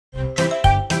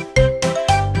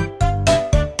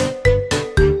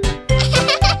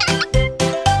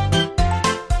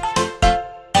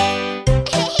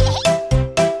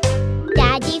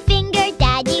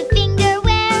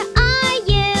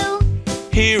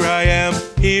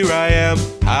here I am,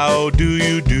 how do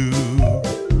you do?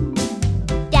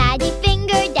 Daddy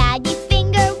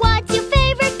finger, what's your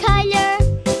favorite color?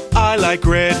 I like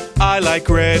red,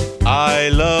 I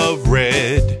love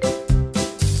red.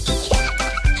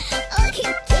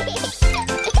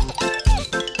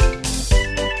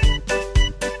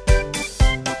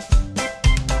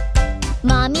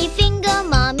 Mommy finger,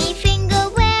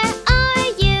 where are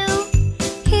you?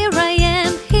 Here I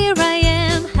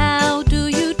am, how do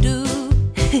you do?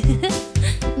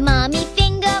 Mommy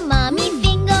finger,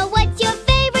 what's your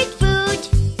favorite food?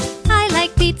 I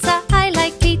like pizza, I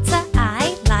like pizza.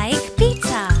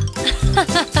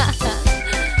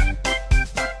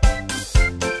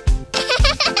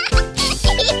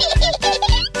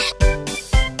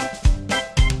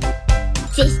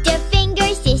 Sister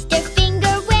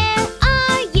finger, where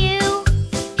are you?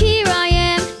 Here I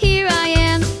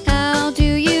am, how do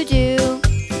you do?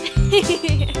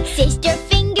 Sister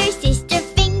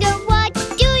finger, what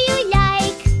do you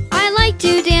like? I like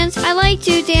to dance,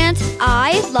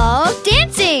 I love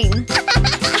dancing.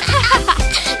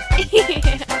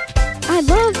 I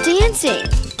love dancing.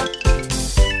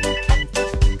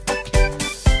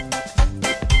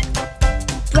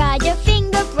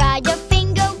 Brother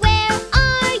finger, where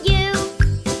are you?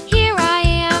 Here I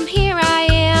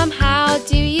am, how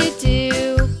do you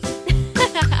do?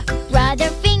 Brother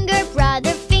finger,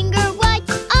 what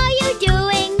are you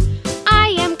doing? I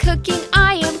am cooking,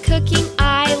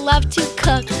 I love to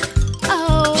cook.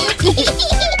 Oh.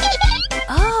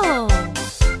 Oh.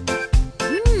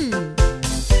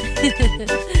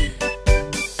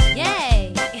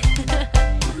 Yay.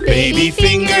 Baby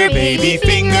finger,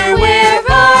 where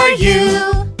are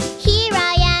you? Here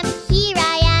I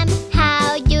am,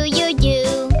 how do you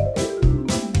do?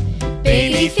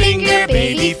 Baby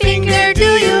finger, do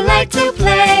you like to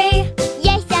play?